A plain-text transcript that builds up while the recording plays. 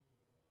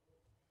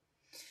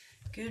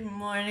Good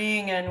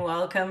morning and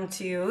welcome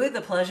to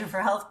the Pleasure for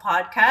Health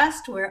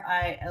podcast, where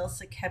I,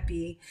 Elsa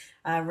Kepi,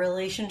 a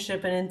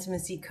relationship and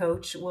intimacy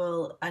coach,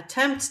 will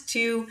attempt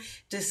to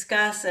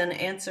discuss and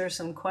answer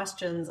some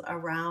questions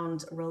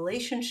around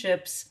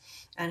relationships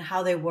and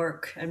how they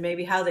work and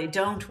maybe how they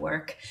don't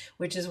work,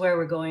 which is where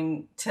we're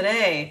going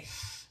today.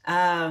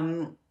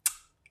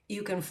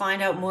 You can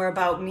find out more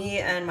about me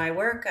and my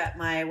work at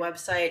my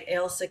website,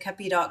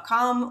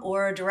 elsakepi.com,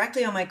 or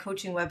directly on my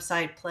coaching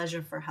website,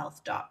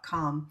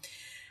 pleasureforhealth.com.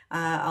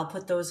 I'll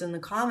put those in the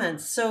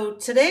comments. So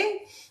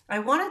today I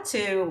wanted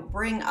to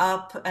bring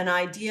up an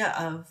idea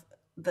of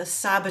the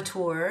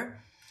saboteur.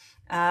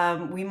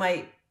 We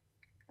might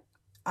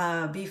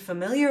be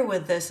familiar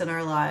with this in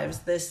our lives,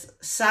 this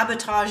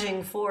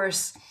sabotaging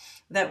force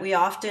that we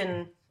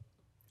often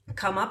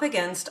come up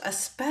against,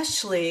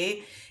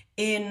 especially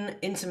in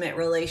intimate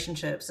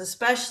relationships,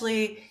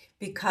 especially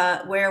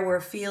because where we're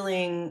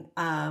feeling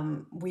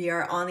we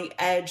are on the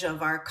edge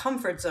of our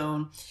comfort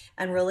zone,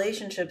 and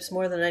relationships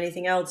more than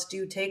anything else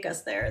do take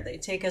us there. They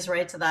take us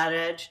right to that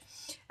edge,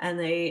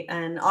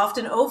 and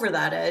often over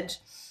that edge.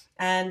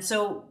 And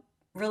so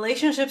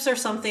relationships are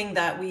something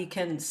that we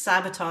can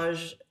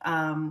sabotage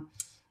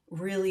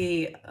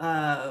really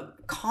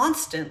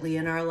constantly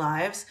in our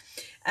lives.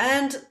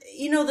 And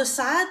the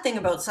sad thing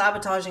about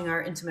sabotaging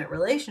our intimate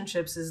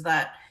relationships is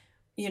that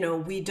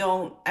we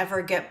don't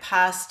ever get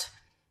past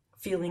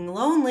feeling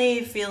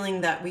lonely,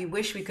 feeling that we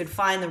wish we could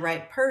find the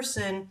right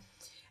person.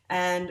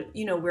 And,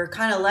 we're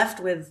kind of left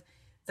with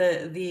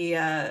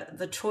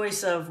the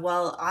choice of,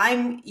 well,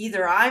 I'm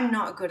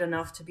not good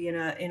enough to be in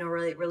a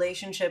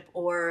relationship,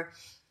 or,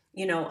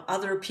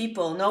 other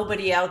people,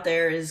 nobody out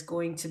there is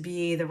going to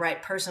be the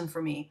right person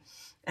for me.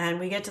 And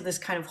we get to this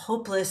kind of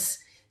hopeless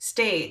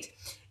state,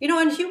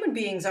 and human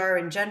beings are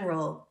in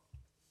general,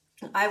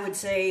 I would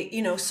say,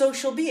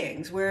 social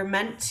beings. We're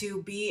meant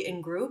to be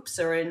in groups,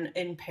 or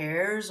in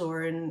pairs,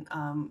 or in,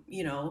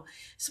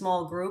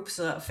 small groups,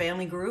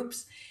 family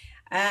groups.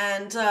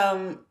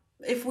 And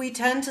if we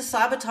tend to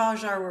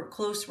sabotage our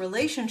close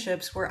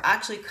relationships, we're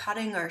actually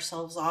cutting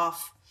ourselves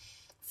off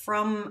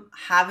from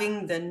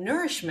having the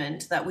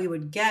nourishment that we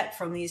would get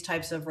from these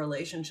types of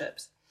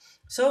relationships.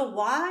 So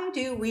why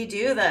do we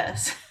do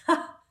this?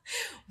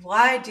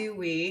 Why do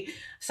we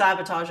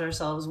sabotage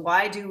ourselves?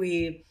 Why do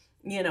we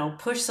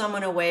push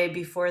someone away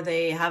before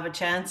they have a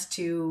chance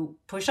to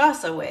push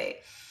us away?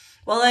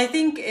 Well, I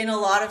think in a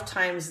lot of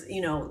times,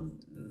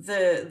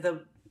 the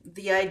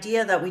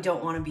idea that we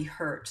don't want to be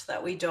hurt,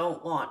 that we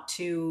don't want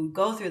to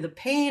go through the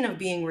pain of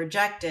being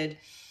rejected,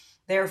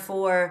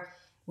 therefore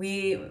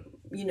we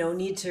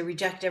need to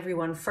reject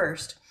everyone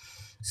first.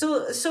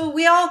 So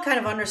we all kind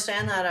of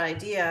understand that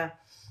idea.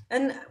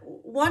 And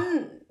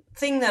one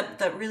thing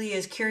that really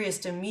is curious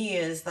to me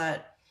is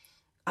that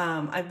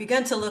I've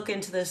begun to look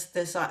into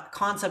this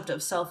concept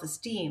of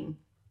self-esteem.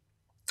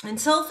 And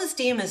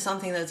self-esteem is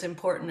something that's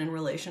important in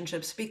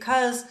relationships,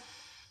 because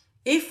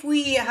if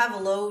we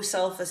have low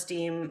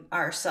self-esteem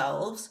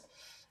ourselves,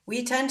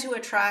 we tend to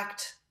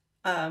attract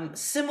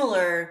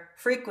similar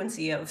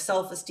frequency of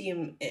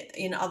self-esteem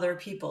in other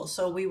people.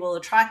 So we will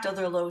attract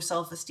other low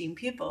self-esteem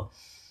people.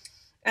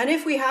 And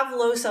if we have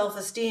low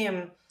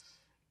self-esteem,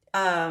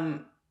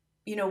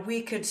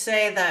 we could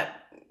say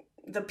that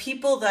the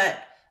people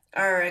that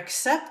are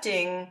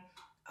accepting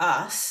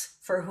us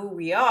for who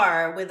we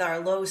are with our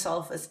low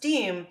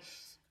self-esteem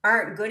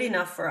aren't good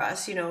enough for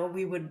us.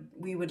 We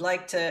would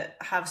like to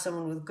have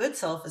someone with good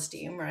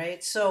self-esteem,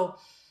 right? So,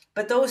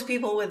 but those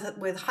people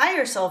with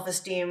higher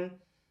self-esteem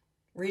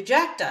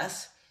reject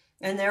us,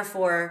 and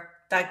therefore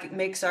that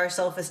makes our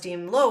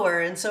self-esteem lower.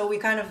 And so we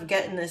kind of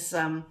get in this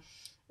a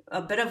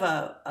bit of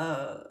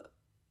a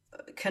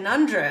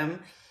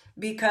conundrum,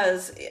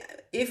 because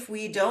if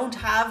we don't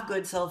have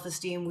good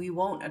self-esteem, we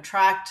won't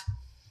attract,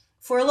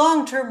 for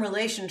long-term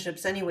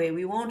relationships anyway,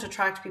 we won't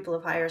attract people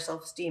of higher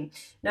self-esteem.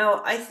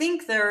 Now, I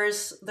think there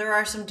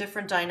are some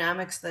different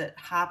dynamics that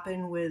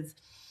happen with,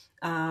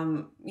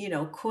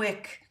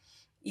 quick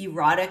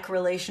erotic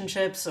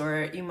relationships,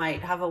 or you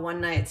might have a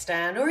one-night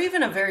stand, or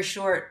even a very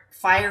short,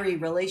 fiery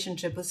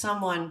relationship with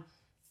someone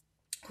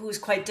who's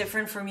quite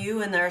different from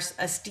you in their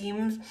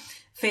esteem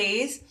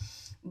phase.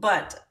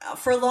 But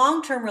for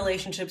long-term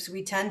relationships,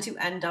 we tend to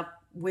end up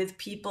with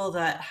people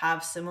that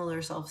have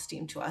similar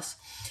self-esteem to us.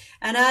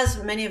 And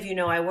as many of you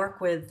know, I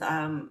work with,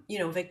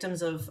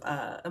 victims of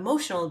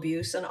emotional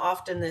abuse, and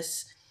often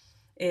this,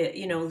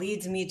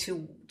 leads me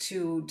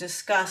to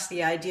discuss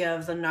the idea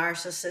of the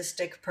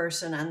narcissistic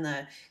person and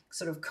the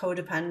sort of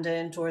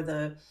codependent, or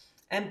the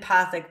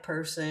empathic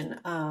person,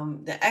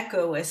 the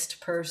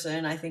egoist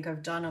person. I think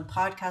I've done a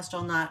podcast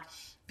on that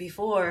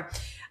before.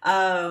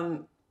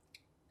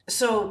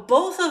 So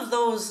both of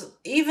those,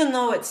 even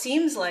though it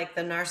seems like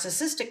the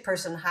narcissistic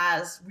person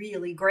has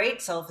really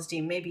great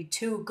self-esteem, maybe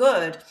too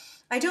good,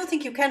 I don't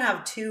think you can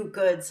have too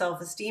good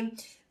self-esteem.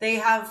 They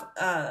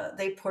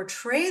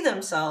portray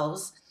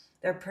themselves,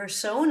 their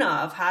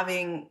persona of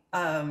having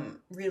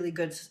really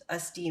good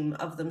esteem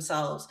of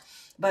themselves.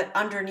 but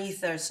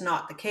underneath that's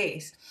not the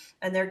case.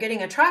 And they're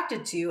getting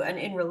attracted to and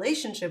in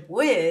relationship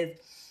with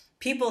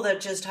people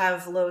that just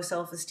have low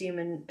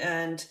self-esteem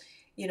and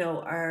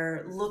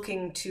are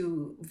looking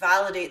to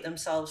validate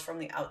themselves from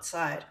the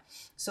outside.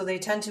 So they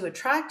tend to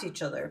attract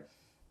each other.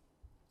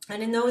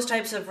 And in those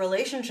types of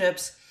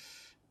relationships,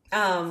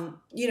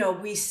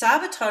 we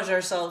sabotage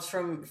ourselves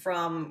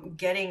from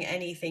getting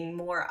anything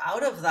more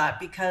out of that,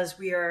 because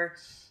we are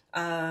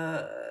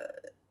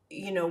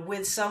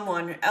with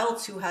someone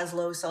else who has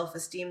low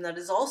self-esteem that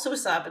is also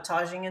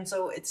sabotaging, and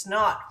so it's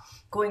not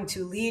going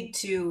to lead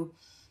to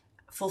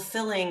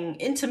fulfilling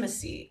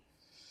intimacy.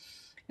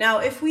 Now,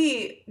 if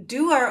we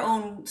do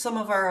some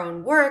of our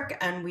own work,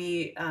 and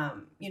we,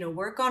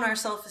 work on our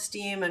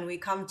self-esteem, and we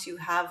come to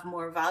have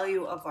more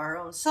value of our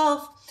own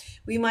self,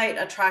 we might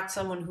attract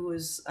someone who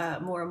is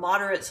more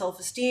moderate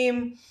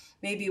self-esteem.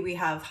 Maybe we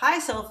have high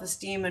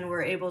self-esteem and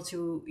we're able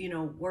to,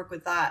 work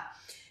with that.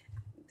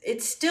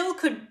 It still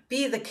could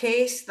be the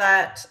case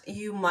that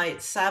you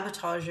might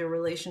sabotage your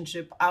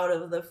relationship out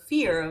of the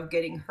fear of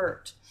getting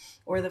hurt,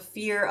 or the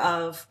fear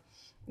of,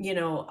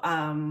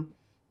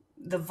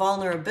 the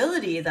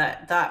vulnerability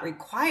that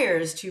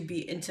requires to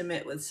be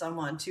intimate with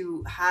someone,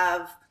 to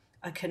have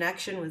a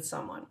connection with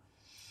someone.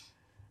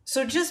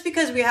 So just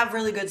because we have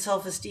really good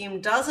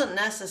self-esteem doesn't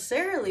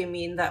necessarily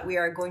mean that we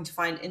are going to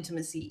find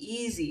intimacy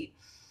easy.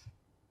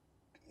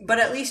 But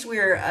at least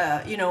we're,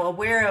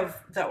 aware of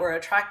that we're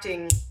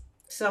attracting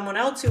someone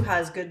else who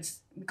has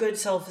good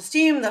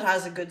self-esteem, that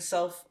has a good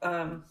self,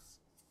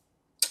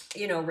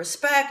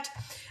 respect,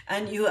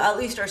 and you at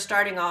least are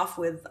starting off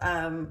with,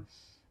 a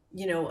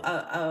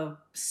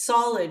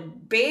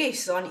solid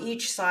base on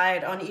each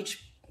side, on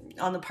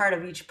the part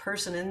of each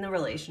person in the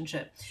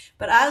relationship.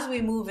 But as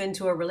we move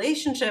into a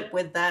relationship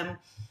with them,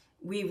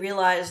 we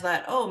realize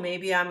that, oh,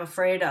 maybe I'm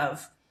afraid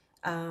of,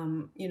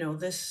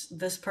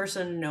 this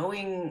person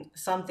knowing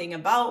something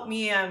about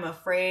me. I'm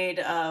afraid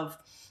of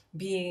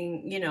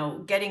being,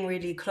 getting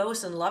really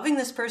close and loving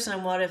this person.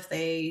 And what if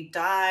they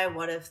die?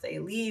 What if they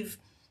leave?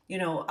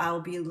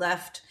 I'll be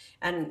left,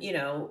 and,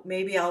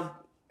 maybe I'll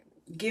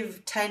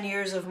give 10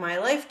 years of my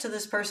life to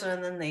this person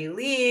and then they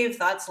leave.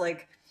 That's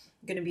like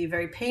going to be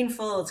very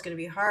painful. It's going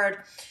to be hard.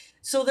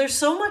 So there's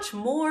so much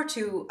more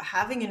to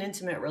having an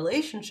intimate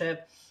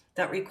relationship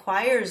that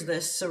requires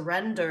this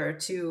surrender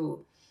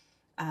to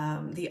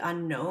the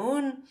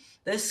unknown,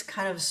 this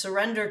kind of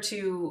surrender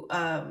to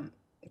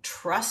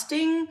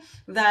trusting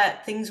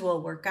that things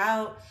will work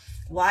out.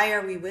 Why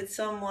are we with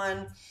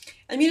someone?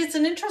 I mean, it's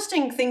an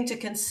interesting thing to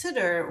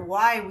consider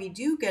why we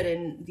do get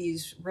in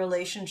these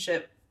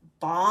relationship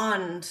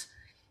bond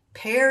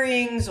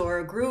pairings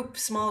or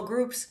small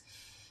groups.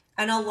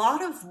 And a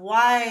lot of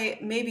why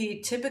maybe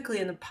typically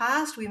in the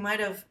past we might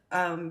have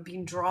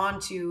been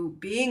drawn to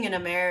being in a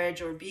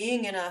marriage or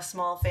being in a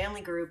small family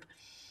group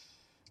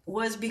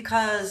was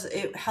because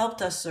it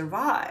helped us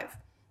survive.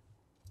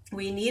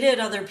 We needed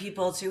other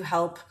people to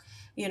help,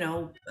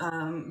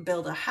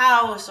 build a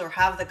house or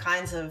have the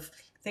kinds of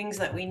things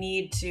that we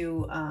need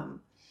to,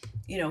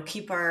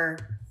 keep our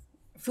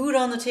food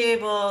on the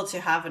table, to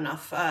have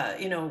enough,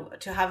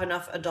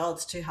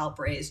 adults to help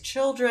raise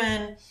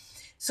children.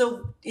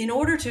 So in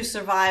order to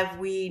survive,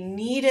 we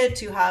needed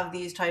to have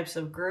these types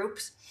of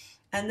groups.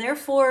 And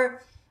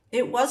therefore,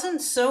 it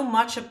wasn't so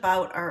much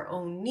about our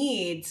own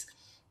needs,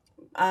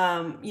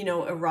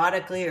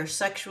 erotically or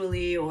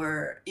sexually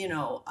or,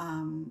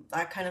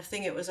 that kind of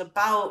thing. It was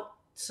about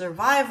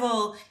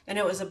survival, and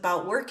it was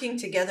about working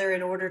together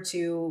in order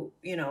to,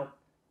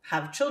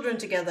 have children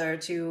together,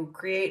 to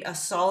create a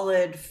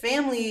solid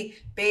family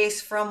base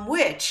from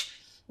which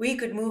we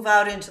could move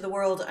out into the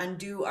world and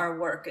do our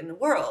work in the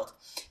world,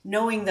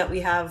 knowing that we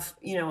have,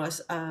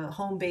 a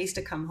home base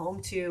to come home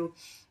to,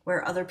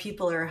 where other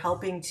people are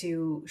helping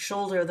to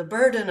shoulder the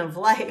burden of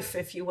life,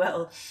 if you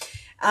will.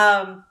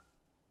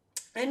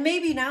 And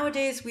maybe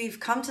nowadays we've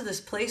come to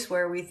this place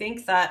where we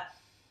think that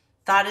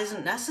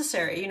isn't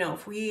necessary.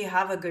 If we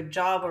have a good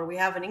job or we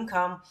have an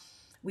income,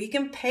 we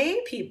can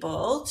pay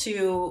people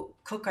to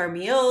cook our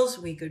meals.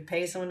 We could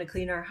pay someone to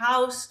clean our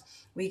house.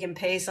 We can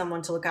pay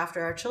someone to look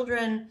after our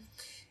children.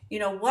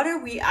 What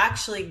are we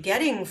actually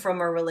getting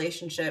from a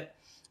relationship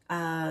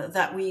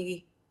that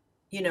we,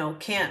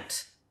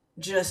 can't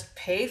just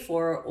pay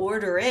for or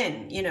order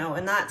in,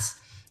 and that's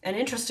an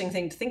interesting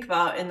thing to think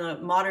about in the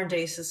modern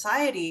day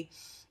society.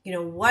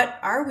 What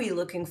are we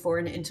looking for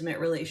in intimate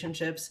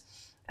relationships?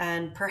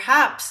 And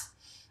perhaps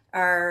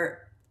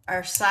our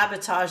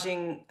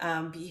sabotaging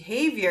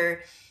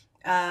behavior,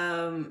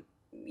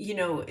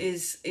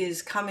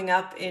 is coming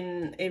up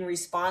in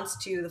response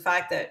to the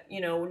fact that,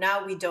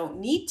 now we don't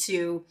need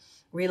to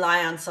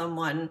rely on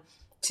someone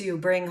to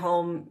bring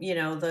home,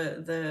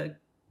 the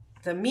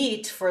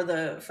meat for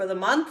the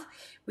month.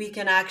 We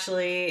can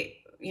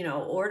actually,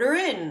 order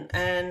in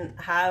and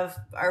have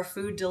our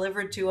food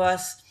delivered to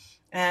us.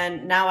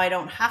 And now I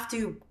don't have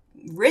to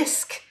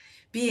risk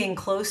being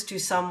close to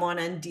someone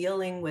and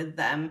dealing with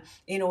them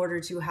in order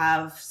to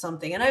have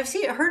something. And I've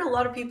heard a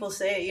lot of people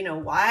say,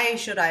 why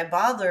should I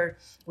bother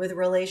with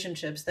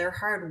relationships? They're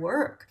hard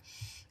work.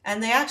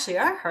 and they actually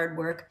are hard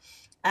work.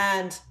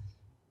 And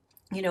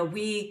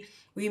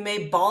we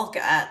may balk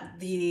at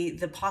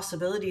the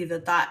possibility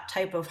that that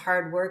type of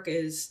hard work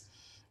is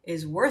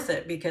worth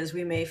it, because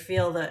we may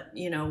feel that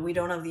we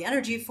don't have the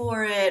energy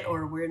for it,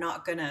 or we're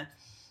not gonna,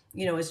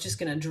 it's just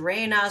gonna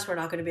drain us. We're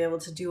not gonna be able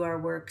to do our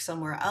work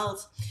somewhere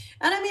else.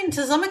 And I mean,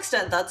 to some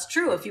extent, that's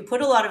true. If you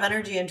put a lot of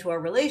energy into a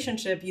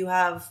relationship, you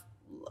have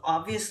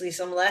obviously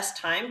some less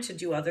time to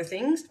do other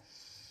things.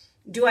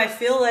 Do I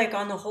feel like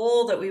on the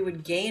whole that we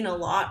would gain a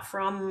lot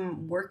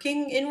from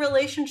working in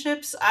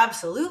relationships?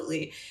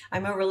 Absolutely.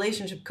 I'm a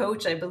relationship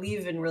coach. I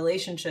believe in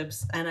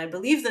relationships, and I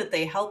believe that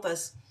they help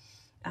us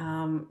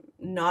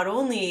not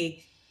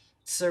only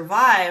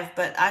survive,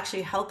 but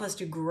actually help us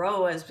to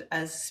grow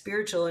as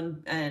spiritual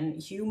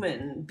and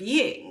human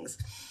beings.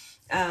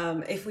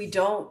 If we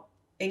don't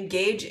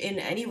engage in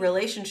any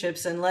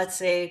relationships, and let's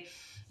say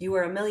you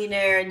were a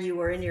millionaire and you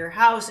were in your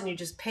house and you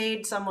just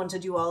paid someone to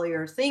do all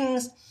your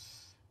things,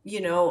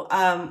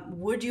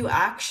 would you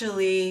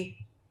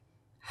actually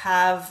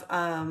have,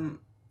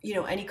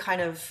 any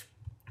kind of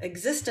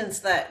existence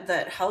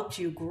that helped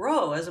you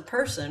grow as a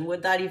person?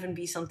 Would that even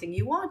be something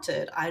you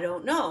wanted? I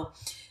don't know.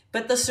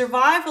 But the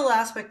survival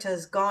aspect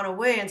has gone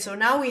away. And so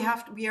now we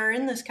are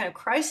in this kind of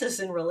crisis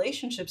in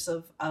relationships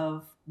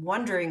of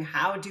wondering,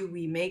 how do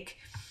we make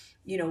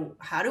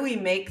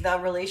the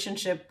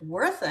relationship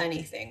worth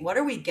anything? What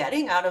are we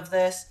getting out of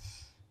this?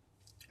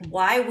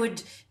 Why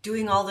would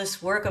doing all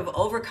this work of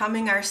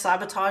overcoming our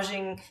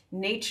sabotaging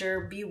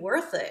nature be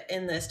worth it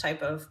in this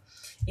type of,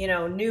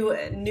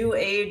 new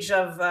age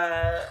of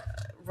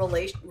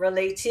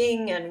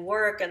relating and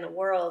work and the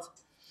world?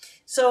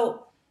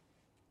 So,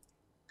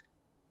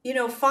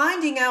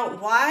 finding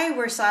out why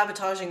we're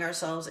sabotaging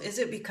ourselves. Is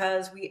it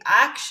because we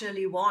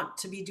actually want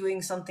to be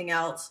doing something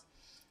else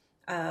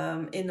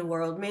in the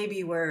world?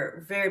 Maybe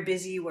we're very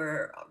busy,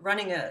 we're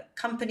running a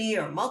company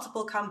or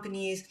multiple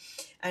companies,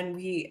 and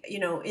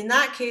in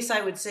that case,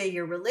 I would say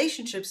your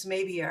relationships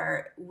maybe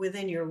are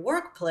within your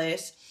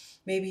workplace.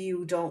 Maybe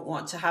you don't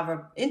want to have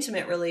an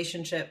intimate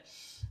relationship.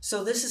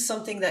 So this is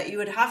something that you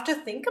would have to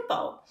think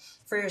about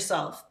for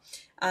yourself.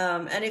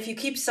 And if you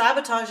keep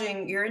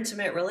sabotaging your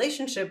intimate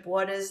relationship,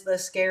 what is the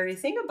scary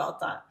thing about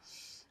that?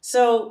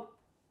 So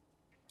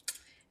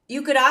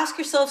you could ask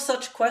yourself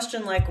such a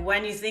question, like,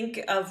 when you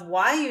think of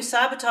why you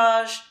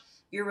sabotage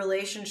your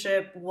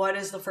relationship, what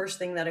is the first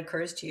thing that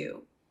occurs to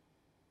you?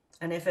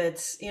 And if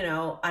it's, I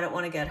don't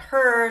want to get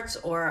hurt,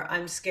 or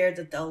I'm scared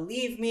that they'll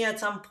leave me at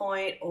some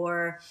point,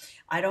 or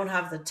I don't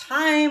have the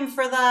time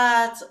for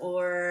that,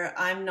 or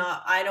I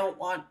don't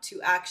want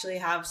to actually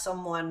have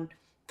someone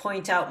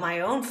point out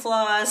my own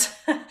flaws.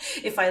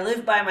 If I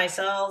live by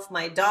myself,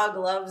 my dog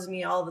loves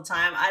me all the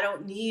time. I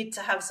don't need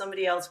to have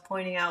somebody else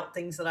pointing out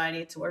things that I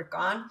need to work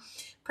on.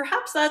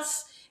 Perhaps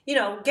that's,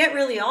 get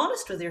really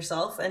honest with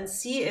yourself and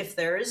see if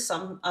there is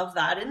some of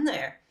that in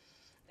there.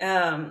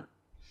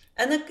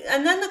 And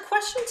then the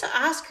question to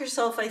ask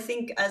yourself, I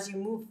think, as you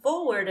move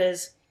forward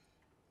is,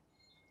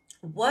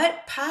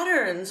 what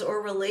patterns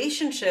or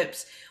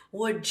relationships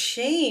would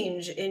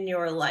change in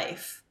your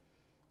life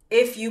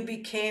if you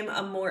became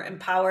a more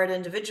empowered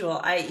individual,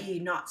 i.e.,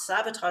 not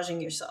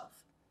sabotaging yourself?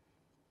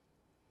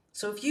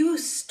 So if you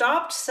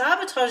stopped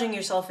sabotaging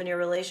yourself in your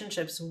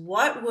relationships,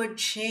 what would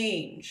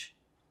change?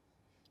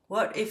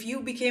 What if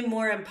you became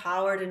more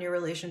empowered in your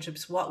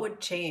relationships? What would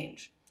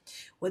change?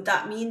 Would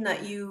that mean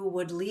that you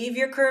would leave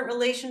your current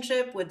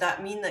relationship? Would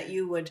that mean that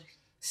you would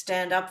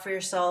stand up for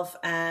yourself?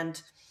 And,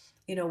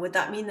 would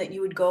that mean that you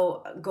would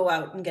go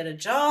out and get a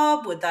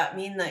job? Would that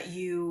mean that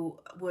you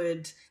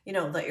would,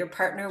 that your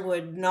partner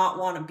would not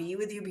want to be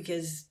with you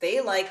because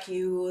they like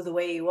you the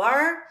way you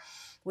are?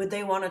 Would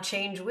they want to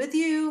change with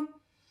you?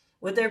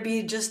 Would there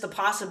be just the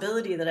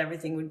possibility that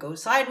everything would go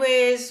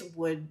sideways?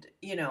 Would,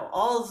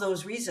 all of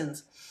those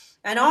reasons.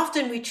 And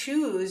often we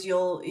choose,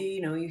 you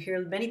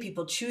hear many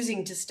people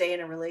choosing to stay in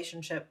a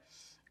relationship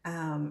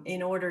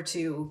in order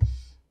to,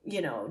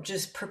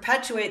 just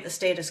perpetuate the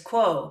status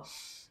quo.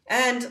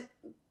 And,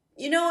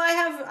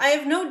 I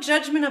have no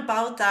judgment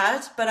about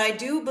that, but I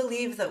do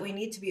believe that we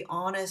need to be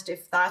honest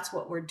if that's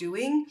what we're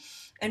doing.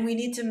 And we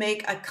need to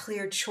make a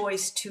clear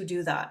choice to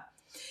do that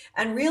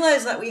and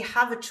realize that we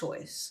have a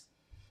choice.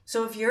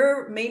 So if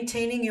you're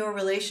maintaining your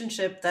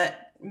relationship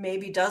that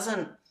maybe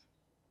doesn't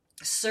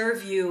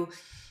serve you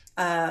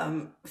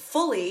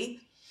fully,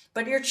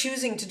 but you're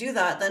choosing to do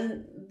that,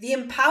 then the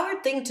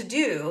empowered thing to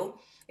do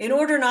in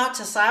order not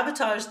to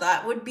sabotage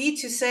that would be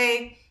to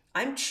say,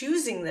 I'm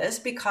choosing this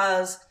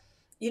because,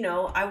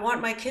 I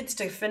want my kids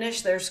to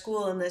finish their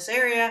school in this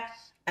area,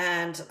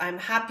 and I'm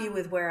happy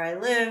with where I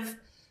live,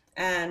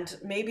 and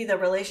maybe the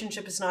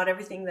relationship is not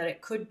everything that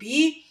it could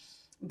be,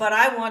 but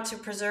I want to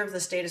preserve the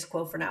status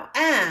quo for now.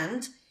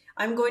 And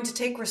I'm going to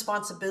take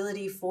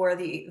responsibility for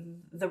the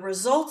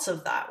results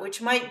of that,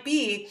 which might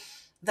be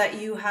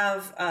that you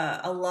have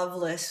a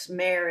loveless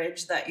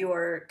marriage, that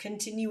you're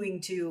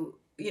continuing to,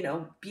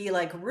 be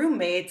like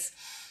roommates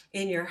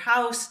in your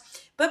house.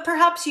 But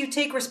perhaps you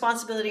take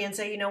responsibility and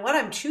say, you know what,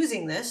 I'm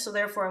choosing this, so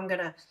therefore I'm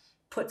going to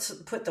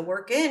put the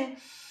work in.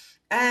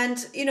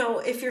 And,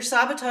 if you're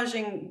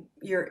sabotaging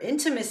your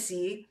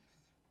intimacy,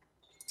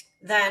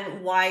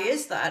 then why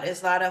is that?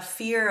 Is that a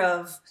fear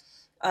of,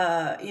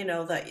 that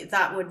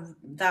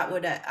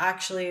would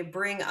actually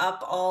bring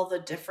up all the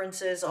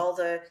differences, all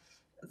the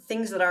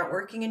things that aren't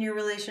working in your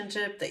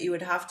relationship, that you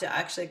would have to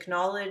actually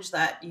acknowledge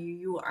that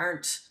you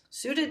aren't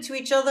suited to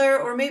each other,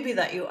 or maybe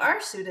that you are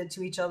suited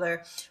to each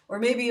other, or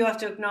maybe you have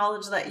to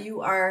acknowledge that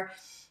you are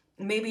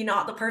maybe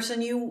not the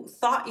person you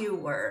thought you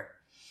were.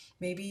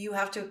 Maybe you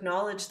have to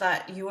acknowledge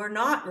that you are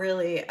not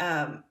really,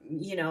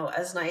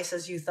 as nice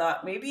as you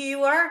thought. Maybe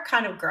you are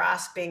kind of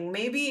grasping.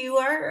 Maybe you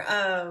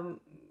are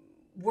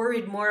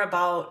worried more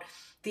about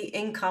the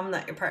income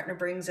that your partner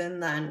brings in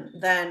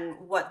than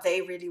what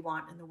they really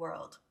want in the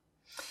world.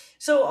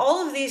 So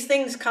all of these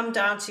things come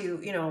down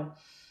to,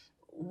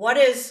 why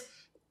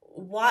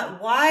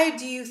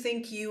do you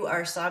think you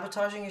are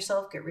sabotaging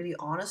yourself? Get really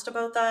honest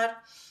about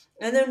that.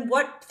 And then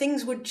what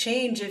things would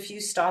change if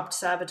you stopped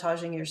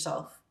sabotaging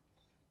yourself?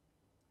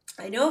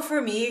 I know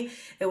for me,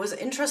 it was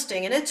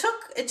interesting, and it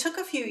took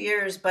a few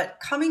years, but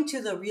coming to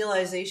the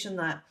realization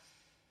that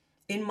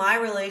in my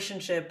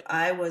relationship,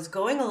 I was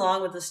going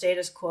along with the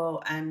status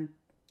quo, and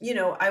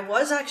I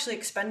was actually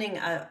expending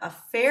a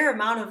fair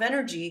amount of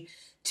energy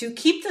to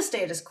keep the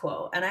status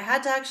quo, and I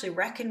had to actually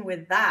reckon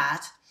with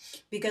that,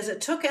 because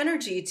it took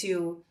energy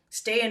to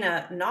stay in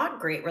a not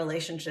great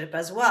relationship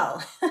as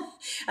well,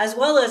 as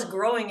well as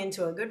growing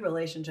into a good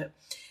relationship.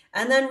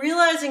 And then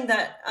realizing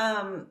that,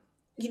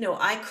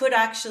 I could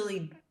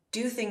actually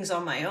do things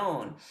on my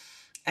own.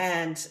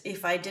 And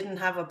if I didn't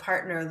have a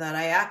partner, that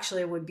I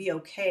actually would be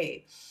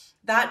okay.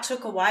 That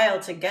took a while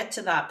to get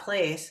to that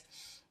place.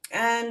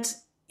 And,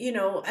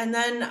 and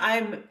then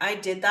I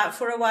did that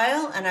for a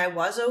while, and I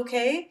was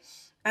okay.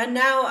 And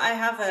now I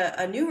have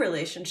a new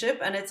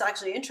relationship, and it's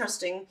actually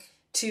interesting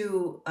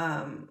to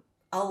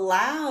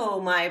allow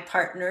my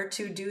partner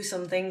to do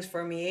some things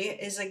for me,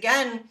 is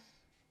again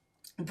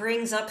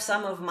brings up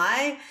some of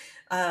my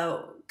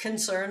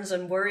concerns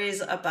and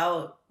worries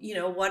about,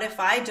 what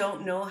if I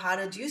don't know how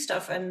to do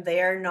stuff and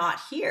they're not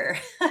here?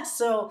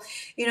 So,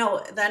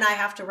 then I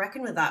have to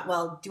reckon with that.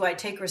 Well, do I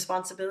take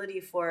responsibility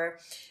for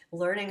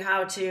learning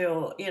how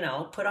to,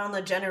 put on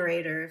the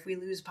generator if we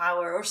lose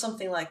power or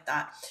something like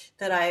that,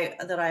 that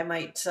I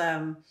might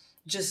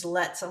just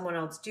let someone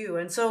else do?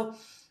 And so,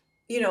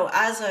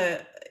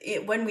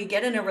 when we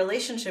get in a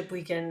relationship,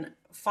 we can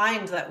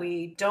find that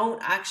we don't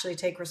actually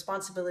take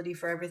responsibility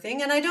for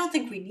everything. And I don't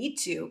think we need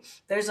to.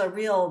 There's a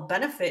real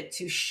benefit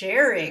to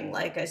sharing,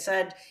 like I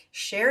said,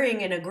 sharing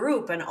in a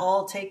group and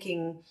all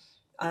taking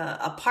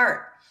a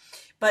part.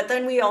 But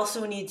then we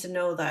also need to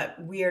know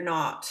that we are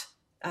not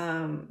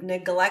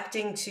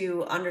neglecting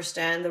to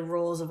understand the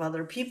roles of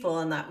other people,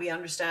 and that we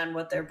understand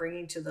what they're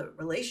bringing to the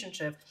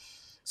relationship.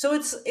 So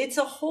it's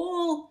a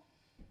whole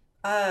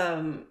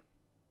kind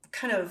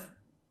of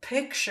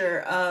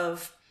picture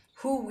of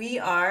who we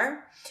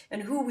are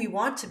and who we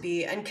want to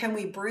be, and can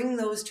we bring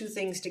those two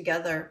things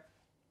together?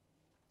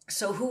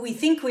 So who we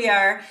think we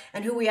are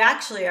and who we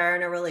actually are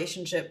in a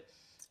relationship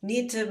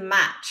need to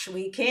match.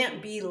 We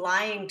can't be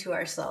lying to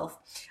ourselves.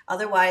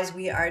 Otherwise,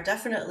 we are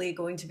definitely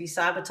going to be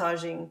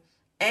sabotaging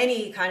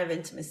any kind of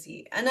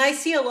intimacy. And I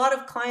see a lot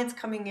of clients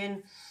coming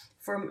in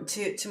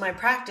to my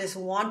practice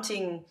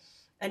wanting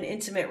an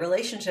intimate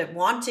relationship,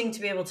 wanting to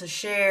be able to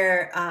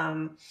share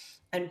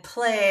and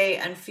play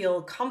and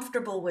feel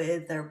comfortable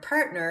with their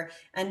partner,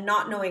 and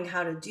not knowing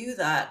how to do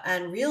that,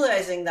 and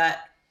realizing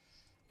that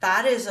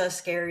that is a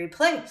scary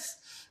place,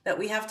 that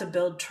we have to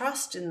build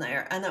trust in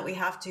there, and that we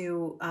have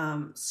to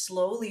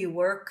slowly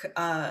work,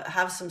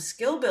 have some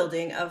skill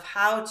building of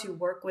how to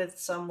work with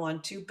someone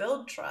to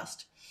build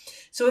trust.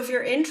 So if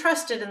you're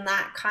interested in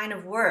that kind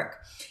of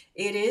work,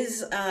 it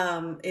is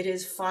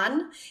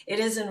fun, it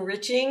is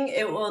enriching,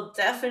 it will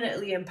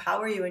definitely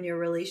empower you in your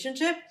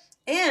relationship,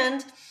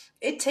 and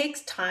it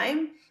takes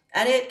time,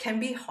 and it can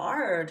be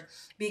hard,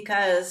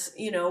 because,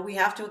 we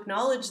have to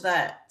acknowledge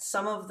that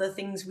some of the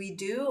things we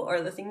do,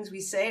 or the things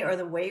we say, or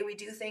the way we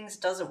do things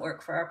doesn't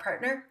work for our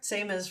partner,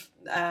 same as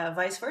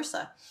vice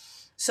versa.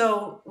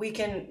 So we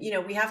can,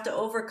 we have to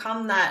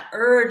overcome that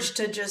urge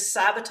to just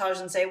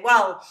sabotage and say,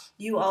 well,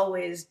 you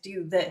always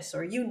do this,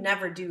 or you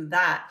never do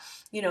that.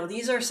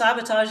 These are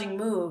sabotaging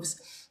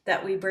moves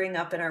that we bring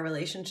up in our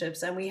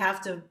relationships, and we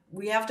have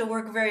to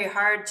work very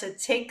hard to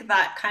take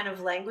that kind of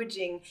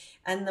languaging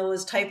and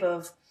those type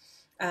of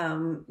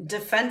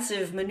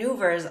defensive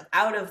maneuvers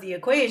out of the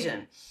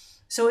equation.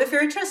 So if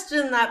you're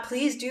interested in that,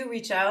 please do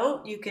reach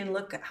out. You can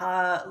look up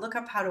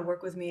how to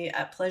work with me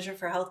at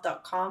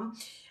pleasureforhealth.com.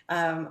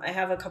 I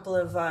have a couple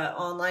of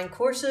online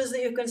courses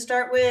that you can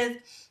start with.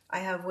 I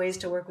have ways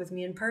to work with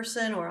me in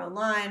person or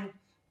online.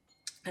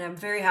 And I'm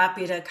very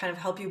happy to kind of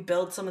help you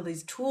build some of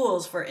these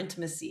tools for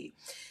intimacy.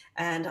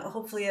 And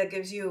hopefully that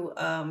gives you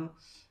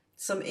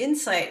some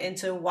insight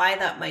into why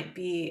that might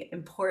be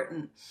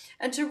important,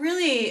 and to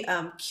really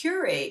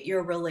curate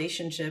your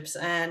relationships,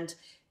 and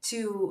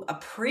to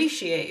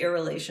appreciate your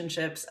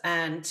relationships,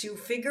 and to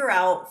figure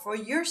out for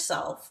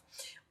yourself,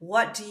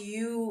 what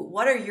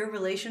are your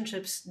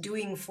relationships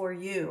doing for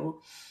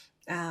you?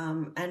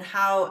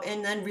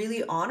 and then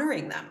really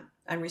honoring them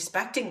and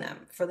respecting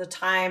them for the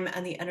time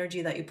and the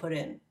energy that you put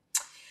in.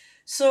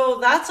 So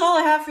that's all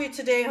I have for you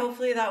today.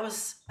 Hopefully that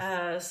was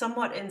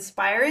somewhat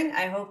inspiring.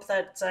 I hope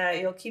that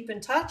you'll keep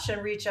in touch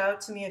and reach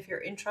out to me if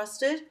you're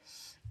interested.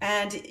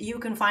 And you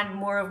can find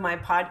more of my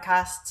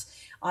podcasts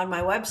on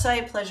my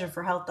website,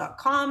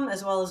 pleasureforhealth.com,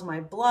 as well as my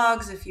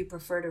blogs if you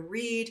prefer to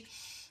read.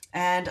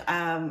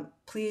 And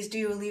please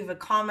do leave a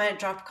comment,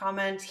 drop a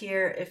comment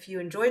here if you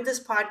enjoyed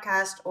this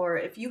podcast, or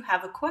if you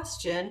have a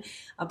question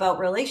about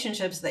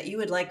relationships that you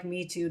would like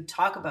me to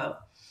talk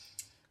about.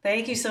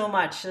 Thank you so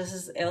much. This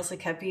is Ailsa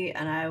Kepi,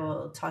 and I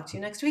will talk to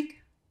you next week.